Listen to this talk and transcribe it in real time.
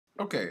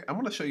Okay, I'm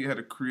going to show you how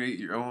to create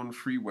your own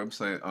free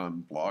website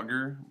on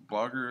Blogger.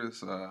 Blogger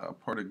is a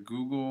part of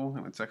Google,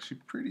 and it's actually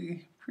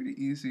pretty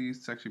easy.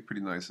 It's actually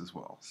pretty nice as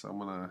well. So I'm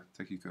going to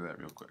take you through that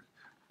real quick.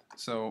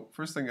 So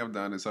first thing I've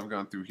done is I've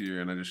gone through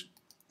here and I just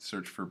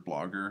searched for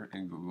Blogger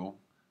in Google,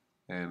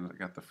 and I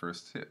got the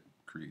first hit: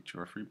 create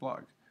your free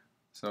blog.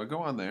 So I go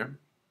on there,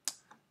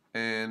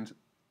 and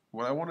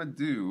what I want to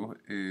do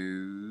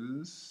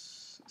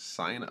is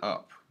sign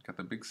up. Got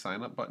the big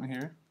sign up button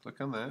here.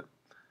 Click on that.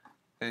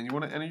 And you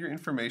want to enter your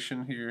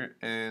information here,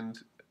 and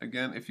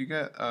again, if you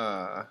get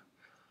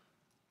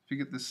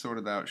this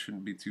sorted out, it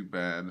shouldn't be too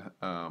bad.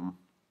 Put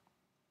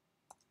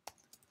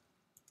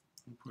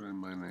in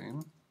my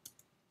name,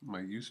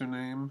 my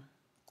username,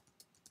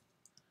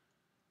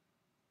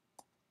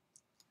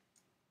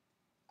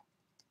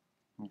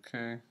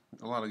 okay.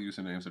 A lot of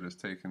usernames are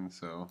just taken,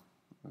 so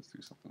let's do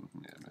something.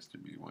 Yeah, Mr.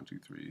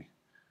 B123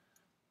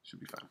 should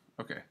be fine.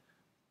 Okay.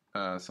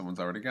 Someone's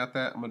already got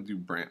that. I'm going to do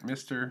Brant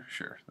Mister.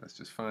 Sure, that's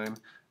just fine.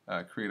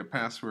 Create a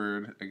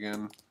password.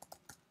 Again,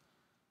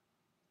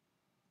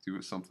 do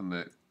it something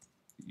that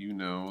you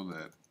know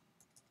that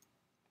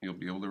you'll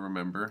be able to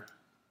remember.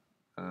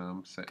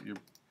 Set your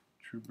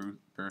true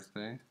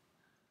birthday.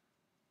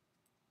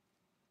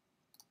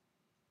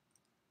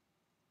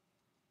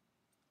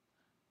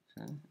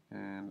 Okay,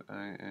 and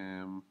I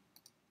am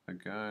a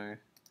guy.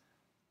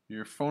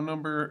 Your phone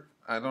number,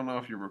 I don't know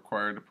if you're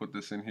required to put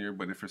this in here,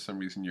 but if for some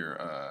reason your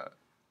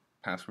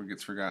password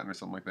gets forgotten or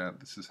something like that,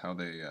 this is how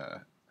they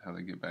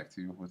get back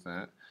to you with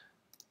that.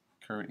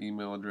 Current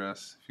email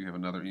address, if you have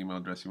another email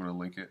address you want to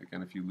link it,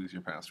 again, if you lose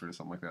your password or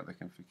something like that, they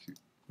can fix you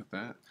with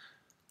that.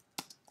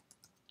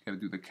 Got to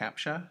do the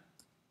CAPTCHA,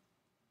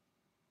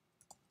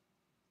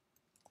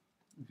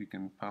 if you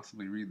can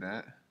possibly read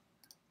that.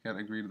 Got to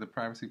agree to the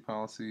privacy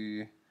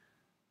policy,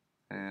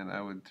 and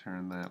I would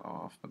turn that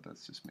off, but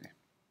that's just me.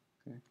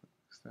 Okay,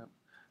 step.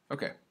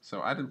 Okay,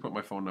 so I didn't put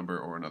my phone number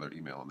or another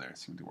email in there. It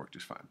seemed to work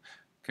just fine.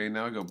 Okay,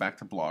 now I go back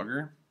to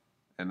Blogger,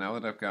 and now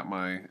that I've got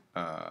my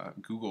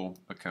Google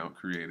account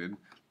created,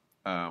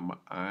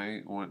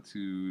 I want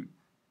to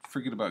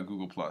forget about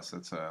Google+.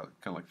 That's kind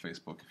of like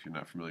Facebook if you're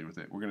not familiar with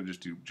it. We're going to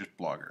just do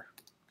Blogger.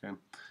 Okay,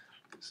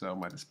 so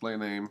my display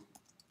name,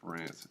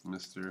 Brant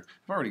Mister.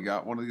 I've already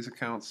got one of these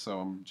accounts,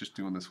 so I'm just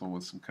doing this one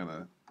with some kind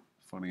of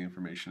funny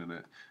information in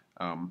it.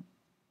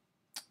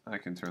 I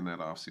can turn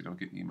that off so you don't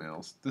get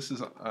emails. This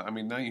is, I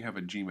mean, now you have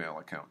a Gmail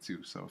account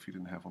too, so if you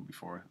didn't have one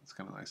before, it's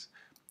kind of nice.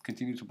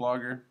 Continue to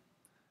Blogger.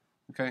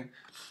 Okay,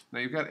 now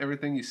you've got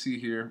everything you see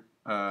here.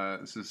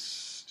 This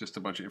is just a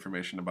bunch of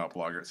information about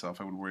Blogger itself.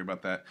 I wouldn't worry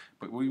about that.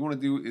 But what you want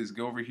to do is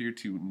go over here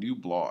to New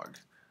Blog.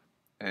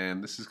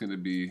 And this is going to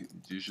be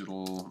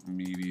Digital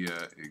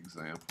Media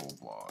Example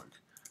Blog.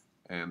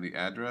 And the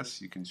address,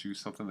 you can choose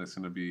something that's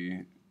going to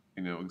be,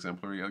 you know,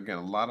 exemplary. Again,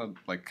 a lot of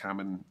like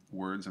common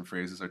words and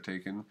phrases are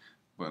taken,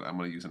 but I'm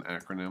going to use an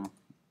acronym,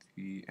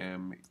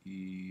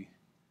 DMEB.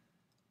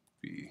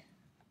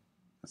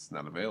 It's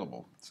not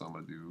available, so I'm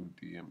going to do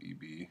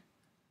DMEB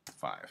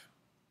 5.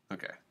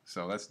 Okay,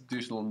 so that's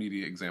Digital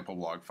Media Example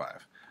Blog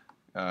 5.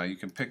 You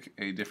can pick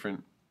a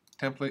different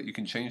template. You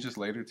can change this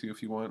later too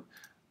if you want.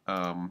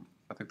 I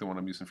think the one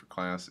I'm using for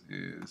class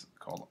is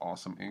called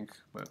Awesome Ink,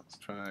 but let's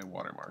try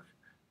Watermark.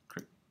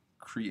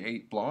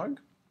 Create blog.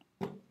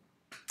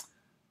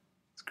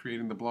 It's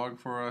creating the blog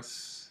for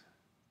us.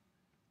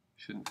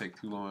 Shouldn't take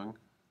too long.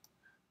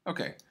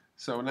 Okay,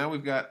 so now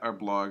we've got our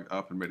blog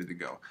up and ready to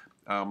go.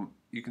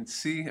 You can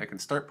see I can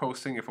start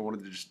posting if I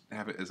wanted to just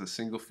have it as a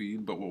single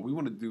feed, but what we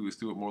want to do is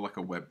do it more like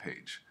a web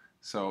page.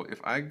 So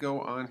if I go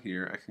on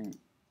here, I can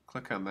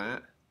click on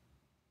that,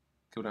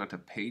 go down to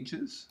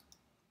Pages,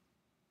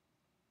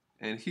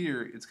 and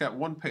here it's got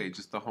one page,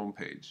 it's the home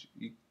page.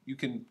 You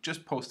can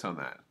just post on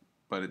that,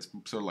 but it's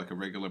sort of like a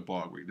regular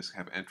blog where you just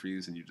have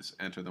entries and you just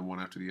enter them one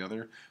after the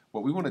other.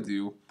 What we want to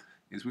do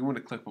is we want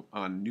to click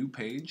on New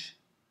Page,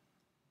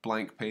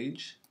 Blank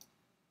Page,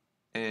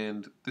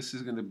 and this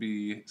is going to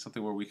be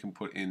something where we can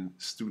put in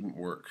student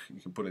work.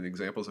 You can put in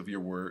examples of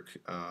your work.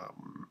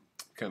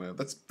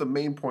 That's the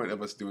main point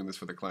of us doing this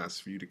for the class,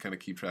 for you to kind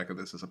of keep track of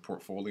this as a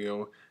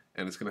portfolio,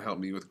 and it's going to help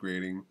me with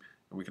grading.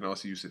 And we can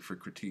also use it for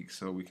critique,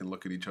 so we can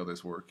look at each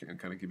other's work and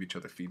kind of give each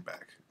other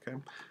feedback. Okay.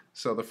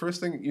 So the first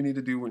thing you need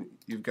to do when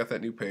you've got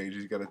that new page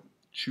is you got to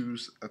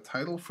choose a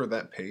title for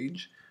that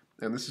page,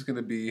 and this is going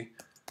to be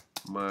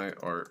my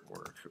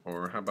artwork,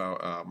 or how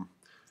about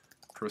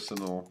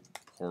personal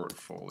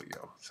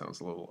portfolio. Sounds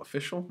a little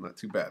official, not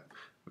too bad.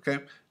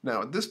 Okay.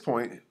 Now at this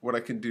point, what I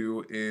can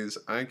do is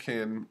I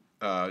can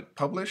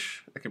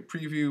publish, I can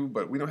preview,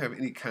 but we don't have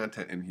any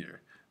content in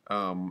here.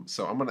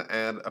 So I'm going to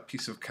add a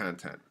piece of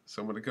content.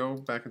 So I'm going to go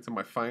back into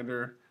my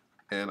Finder,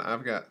 and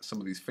I've got some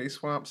of these face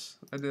swaps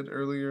I did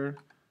earlier,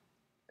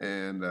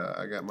 and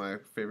I got my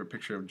favorite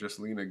picture of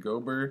Jocelina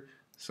Gober.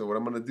 So what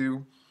I'm going to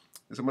do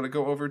is I'm going to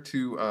go over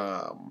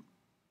to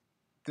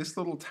this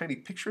little tiny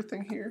picture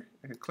thing here.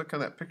 I can click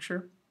on that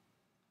picture,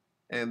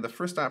 and the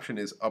first option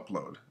is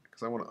upload,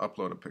 because I want to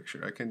upload a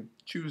picture. I can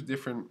choose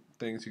different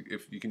things.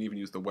 If you can even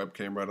use the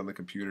webcam right on the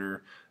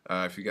computer.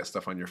 If you got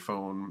stuff on your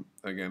phone,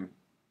 again,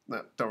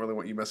 don't really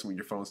want you messing with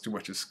your phones too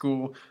much at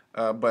school,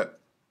 but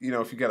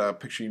if you got a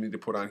picture you need to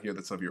put on here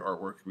that's of your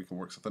artwork, we can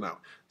work something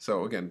out.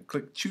 So again,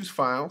 click Choose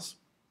Files,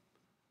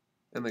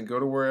 and then go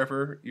to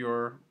wherever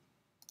your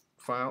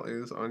file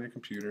is on your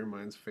computer.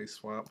 Mine's Face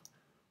Swap.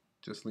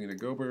 Just Lena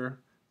Gober.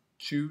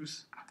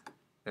 Choose,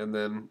 and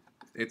then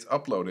it's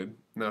uploaded.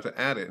 Now to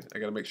add it, I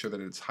got to make sure that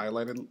it's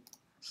highlighted.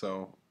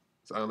 So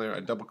it's on there. I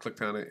double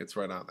clicked on it. It's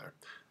right on there.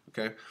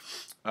 Okay.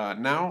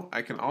 Now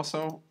I can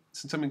also,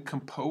 since I'm in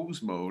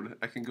compose mode,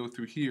 I can go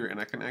through here and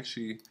I can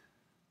actually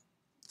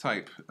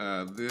type,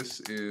 this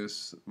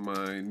is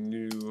my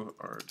new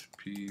art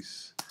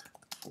piece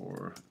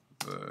for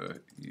the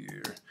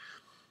year.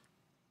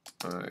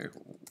 I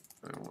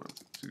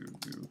want to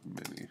do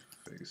many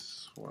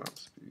face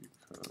swaps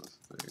because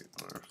they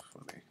are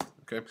funny.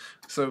 Okay,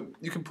 so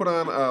you can put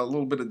on a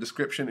little bit of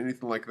description,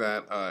 anything like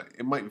that.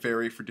 It might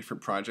vary for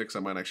different projects. I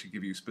might actually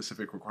give you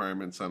specific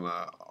requirements on an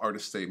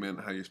artist statement,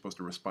 how you're supposed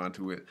to respond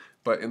to it.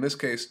 But in this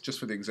case, just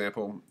for the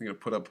example, you're going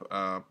to put up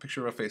a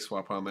picture of a face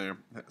swap on there,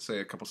 say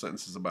a couple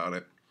sentences about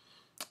it.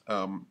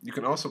 You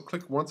can also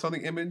click once on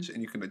the image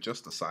and you can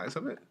adjust the size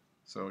of it.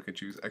 So I can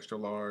choose extra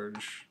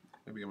large.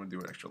 Maybe I'm going to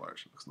do it extra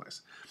large. It looks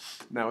nice.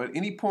 Now at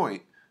any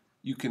point,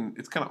 you can,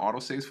 it's kind of auto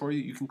saves for you.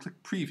 You can click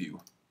preview.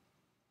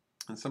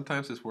 And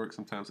sometimes this works,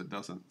 sometimes it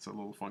doesn't. It's a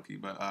little funky,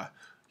 but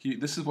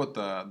this is what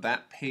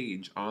that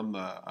page on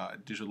the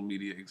digital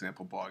media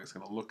example blog is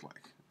going to look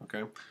like.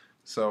 Okay,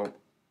 so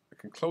I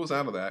can close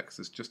out of that because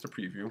it's just a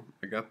preview.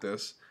 I got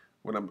this.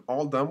 When I'm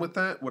all done with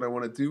that, what I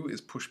want to do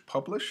is push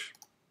publish.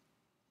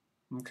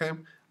 Okay,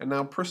 and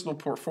now personal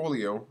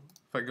portfolio,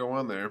 if I go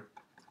on there,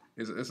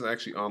 is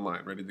actually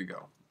online, ready to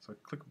go. So I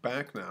click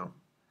back now,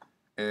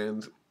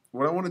 and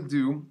what I want to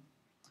do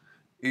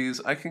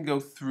is I can go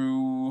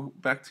through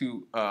back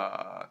to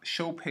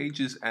show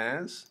pages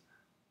as,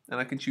 and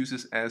I can choose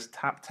this as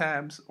top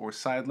tabs or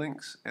side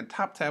links, and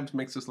top tabs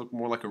makes this look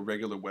more like a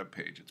regular web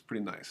page. It's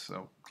pretty nice.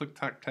 So click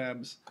top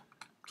tabs,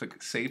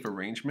 click save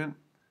arrangement,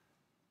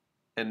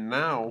 and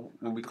now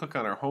when we click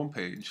on our home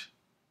page,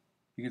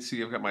 you can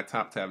see I've got my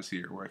top tabs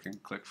here where I can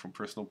click from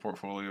personal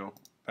portfolio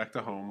back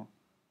to home.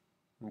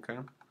 Okay,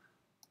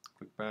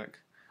 click back.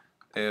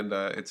 And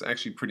it's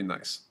actually pretty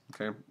nice.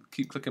 Okay,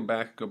 keep clicking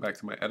back, go back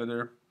to my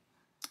editor,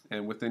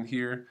 and within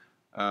here,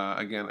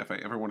 again, if I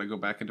ever want to go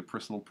back into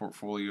personal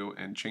portfolio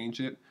and change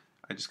it,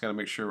 I just got to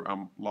make sure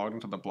I'm logged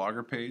into the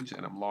Blogger page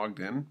and I'm logged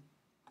in,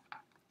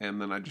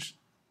 and then I just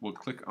will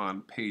click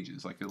on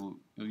pages. Like it'll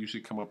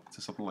usually come up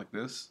to something like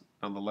this.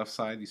 On the left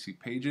side, you see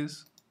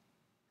pages.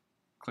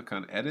 Click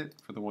on edit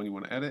for the one you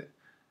want to edit,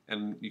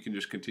 and you can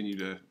just continue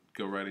to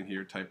go right in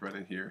here, type right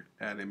in here,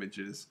 add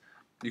images.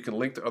 You can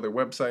link to other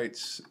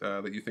websites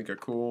that you think are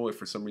cool. If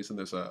for some reason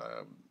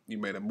you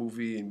made a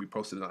movie and we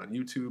posted it on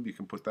YouTube, you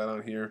can put that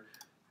on here,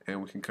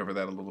 and we can cover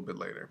that a little bit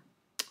later.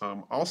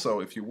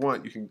 Also, if you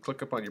want, you can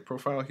click up on your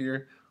profile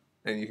here,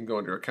 and you can go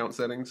under account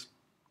settings,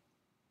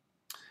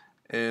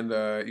 and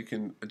you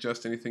can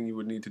adjust anything you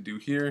would need to do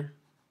here.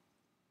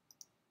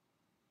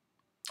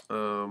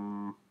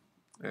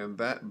 And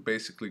that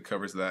basically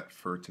covers that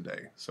for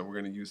today. So we're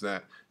going to use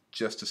that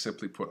just to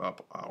simply put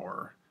up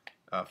our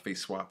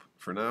face swap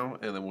for now,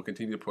 and then we'll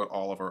continue to put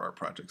all of our art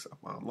projects up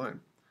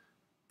online.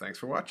 Thanks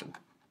for watching.